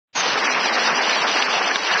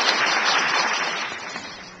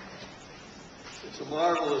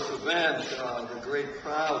marvelous event. The great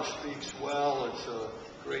crowd speaks well. It's a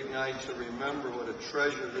great night to remember what a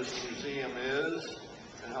treasure this museum is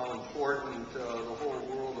and how important the whole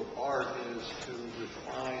world of art is to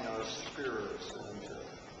refine our spirits and to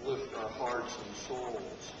lift our hearts and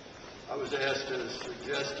souls. I was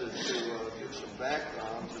suggested to give some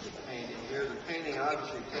background to the painting here. The painting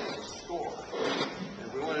obviously tells a story. And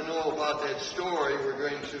if we want to know about that story, we're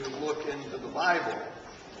going to look into the Bible.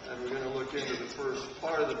 And we're going to look into the first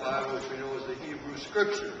part of the Bible, which we know is the Hebrew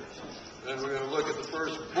Scriptures. Then we're going to look at the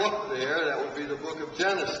first book there. That would be the book of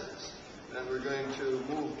Genesis. Then we're going to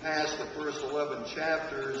move past the first 11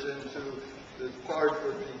 chapters into the part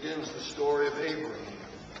that begins the story of Abraham.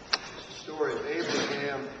 It's the story of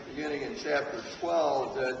Abraham beginning in chapter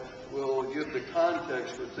 12 that will give the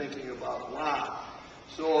context for thinking about Lot.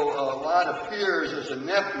 So Lot appears as a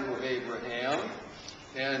nephew of Abraham,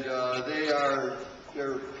 and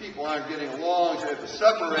their people aren't getting along, so they have to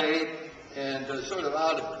separate, and sort of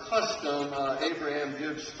out of custom, Abraham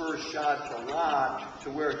gives first shot to Lot to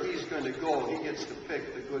where he's going to go. He gets to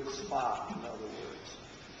pick the good spot, in other words.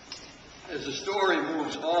 As the story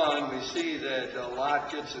moves on, we see that Lot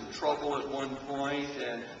gets in trouble at one point,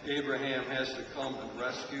 and Abraham has to come and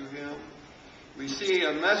rescue him. We see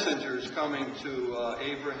messengers coming to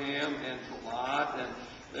Abraham and to Lot, and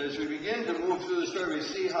as we begin to move through the story, we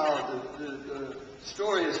see how the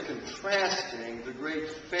story is contrasting the great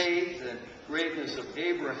faith and greatness of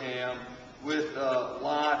Abraham with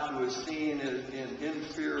Lot, who is seen in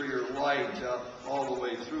inferior light all the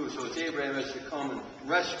way through. So it's Abraham has to come and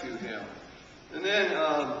rescue him. And then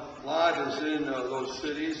Lot is in those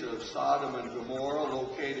cities of Sodom and Gomorrah,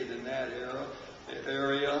 located in that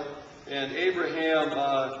area. And Abraham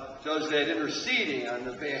does that interceding on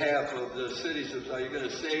the behalf of the cities. Of, are you going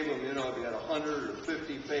to save them? You know, if you got 100 or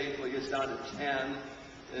 50 faithful, he gets down to 10.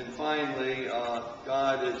 And finally,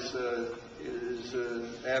 God is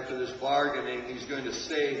after this bargaining, he's going to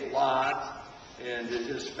save Lot and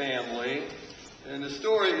his family. And the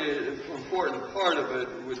story, an important part of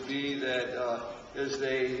it would be that as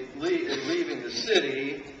they leaving the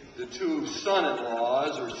city, the two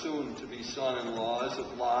son-in-laws, or soon-to-be son-in-laws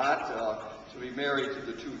of Lot, to be married to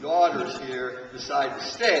the two daughters here, decide to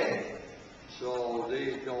stay. So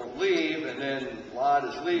they don't leave, and then Lot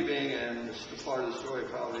is leaving, and the part of the story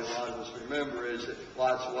probably a lot of us remember is that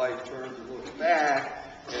Lot's wife turned to look back,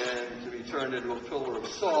 and to be turned into a pillar of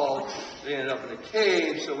salt. They ended up in a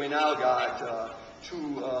cave, so we now got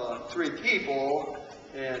three people,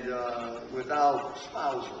 and without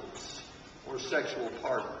spouses or sexual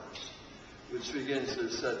partners, which begins to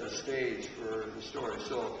set the stage for the story.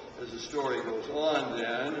 So as the story goes on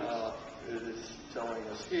then, it's telling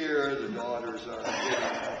us here the daughters are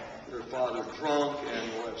getting their father drunk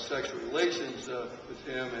and will have sexual relations with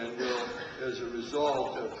him, and will, as a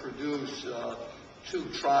result, produce two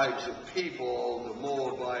tribes of people, the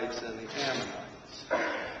Moabites and the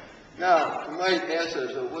Ammonites. Now, you might ask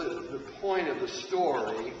us, what is the point of the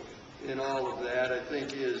story in all of that, I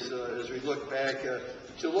think, is, as we look back,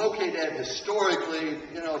 to locate that historically,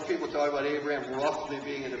 you know, people talk about Abraham roughly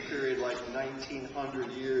being in a period like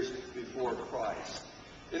 1900 years before Christ.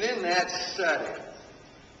 And in that setting,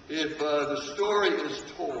 if the story is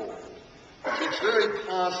told, it's very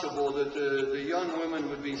possible that the young women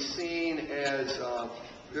would be seen as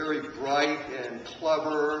very bright and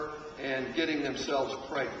clever and getting themselves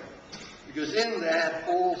pregnant. Because in that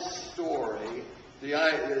whole story,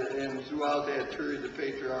 and throughout that period, the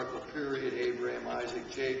patriarchal period, Abraham,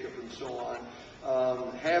 Isaac, Jacob, and so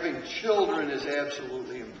on, having children is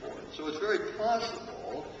absolutely important. So it's very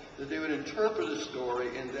possible that they would interpret a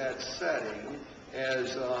story in that setting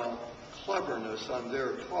as cleverness on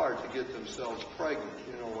their part to get themselves pregnant.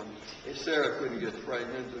 You know, when Sarah couldn't get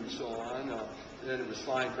pregnant and so on, then it was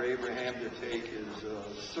fine for Abraham to take his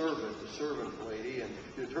servant, the servant lady, and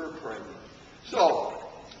get her pregnant. So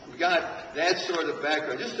we got that sort of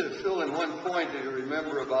background. Just to fill in one point to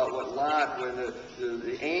remember about what Lot, when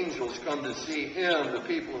the angels come to see him, the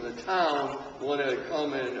people in the town want to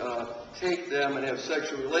come and take them and have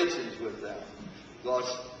sexual relations with them. Thus,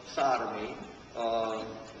 sodomy,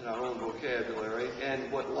 in our own vocabulary.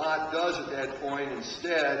 And what Lot does at that point,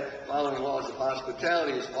 instead, following laws of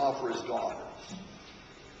hospitality, is offer his daughters.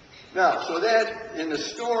 Now, so that in the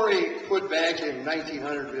story put back in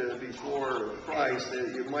 1900 before Christ,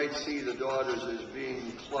 you might see the daughters as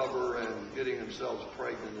being clever and getting themselves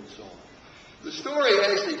pregnant and so on. The story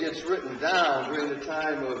actually gets written down during the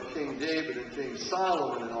time of King David and King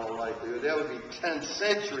Solomon in all likelihood. That would be 10th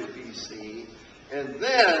century BC. And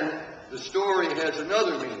then the story has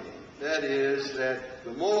another meaning. That is, that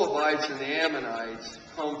the Moabites and the Ammonites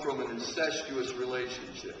come from an incestuous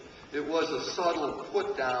relationship. It was a subtle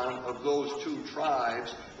put-down of those two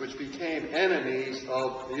tribes, which became enemies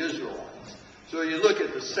of the Israelites. So you look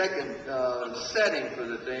at the second setting for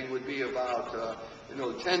the thing would be about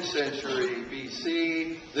 10th century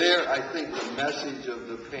BC. There, I think the message of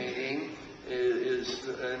the painting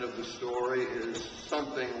and of the story is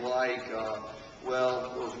something like,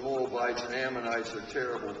 those Moabites and Ammonites are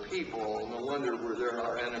terrible people. No wonder they're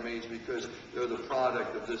our enemies, because they're the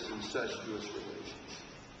product of this incestuous relationship.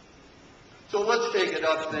 So let's take it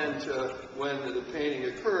up then to when the painting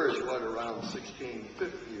occurs, around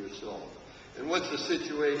 1650 or so. And what's the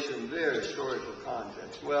situation there, historical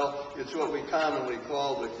context? Well, it's what we commonly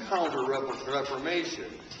call the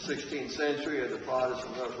Counter-Reformation. 16th century had the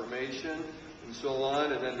Protestant Reformation and so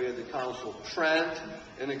on, and then we had the Council of Trent.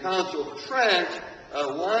 And the Council of Trent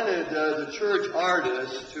wanted the church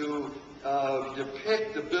artists to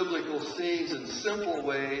depict the biblical scenes in simple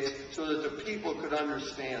ways so that the people could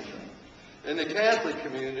understand them. And the Catholic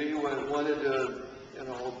community wanted to,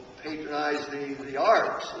 patronize the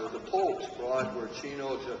arts. The popes brought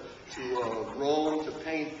Guercino to Rome to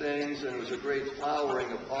paint things, and it was a great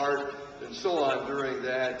flowering of art and so on during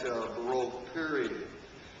that Baroque period.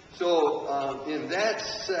 So in that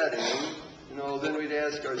setting, then we'd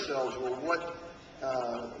ask ourselves, well,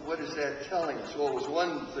 what is that telling us? Well, it was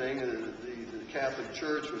one thing, the Catholic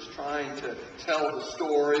Church was trying to tell the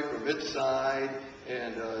story from its side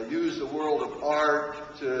and use the world of art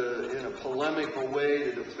in a polemical way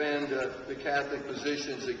to defend the Catholic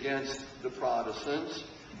positions against the Protestants.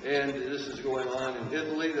 And this is going on in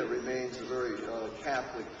Italy, that remains a very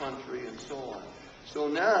Catholic country, and so on. So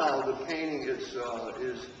now the painting is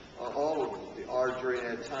all of the art during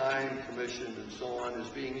that time, commissioned and so on, is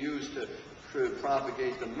being used to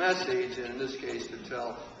propagate the message, and in this case to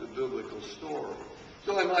tell the biblical story.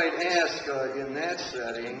 So I might ask in that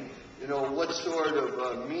setting, what sort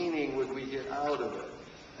of meaning would we get out of it?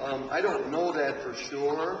 I don't know that for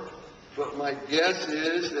sure, but my guess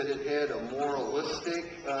is that it had a moralistic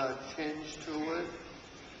tinge to it.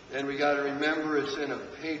 And we got to remember it's in a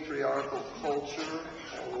patriarchal culture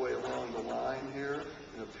all the way along the line here,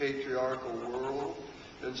 in a patriarchal world.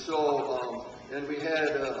 And so, and we had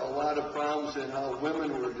a lot of problems in how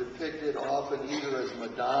women were depicted, often either as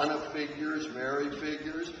Madonna figures, Mary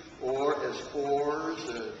figures, or as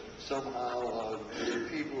whores. Somehow,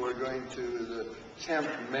 people who are going to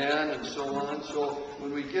tempt men and so on. So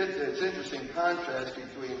when we get to, it's interesting contrast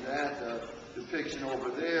between that depiction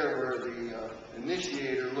over there, where the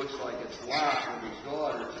initiator looks like it's Lot with his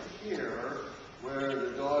daughters, here, where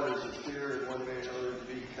the daughters appear in one way or another to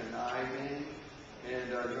be conniving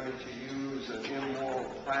and are going to use an immoral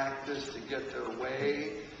practice to get their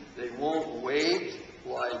way. They won't wait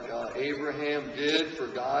like Abraham did for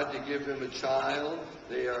God to give him a child.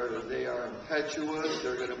 They are impetuous.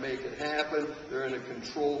 They're going to make it happen. They're in a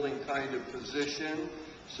controlling kind of position.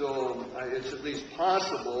 So it's at least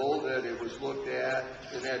possible that it was looked at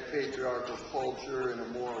in that patriarchal culture in a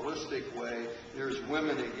moralistic way. Here's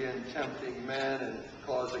women again tempting men and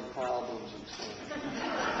causing problems and so on.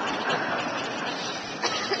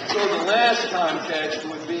 So the last context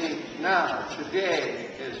would be now, today,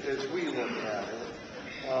 as we look at it.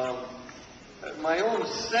 My own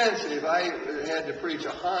sense, if I had to preach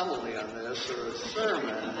a homily on this or a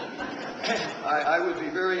sermon, I would be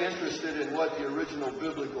very interested in what the original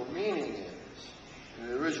biblical meaning is. And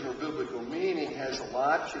the original biblical meaning has a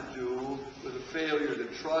lot to do with the failure to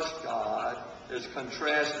trust God, as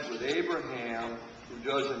contrasted with Abraham, who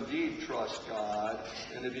does indeed trust God,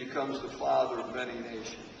 and it becomes the father of many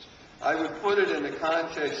nations. I would put it in the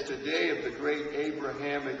context today of the great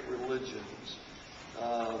Abrahamic religions.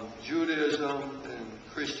 Judaism and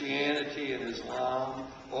Christianity and Islam,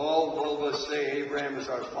 all of us say Abraham is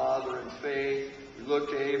our father in faith. We look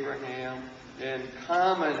to Abraham, and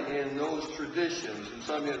common in those traditions, and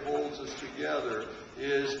something that holds us together,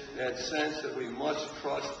 is that sense that we must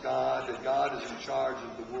trust God, that God is in charge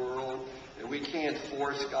of the world, and we can't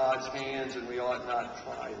force God's hands, and we ought not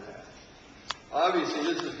try that. Obviously,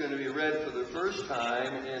 this is going to be read for the first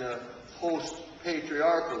time in a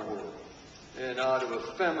post-patriarchal world, and out of a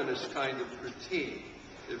feminist kind of critique,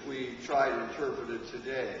 if we try to interpret it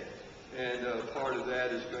today. And part of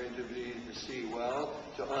that is going to be to see,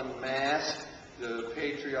 to unmask the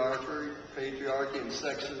patriarchy and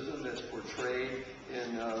sexism that's portrayed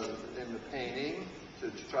in the painting,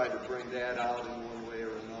 to try to bring that out in one way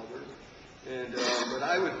or another. And but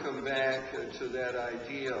I would come back to that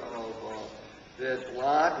idea of that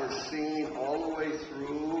Lot is seen all the way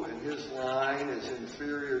through, and his line is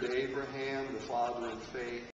inferior to Abraham, the father in faith.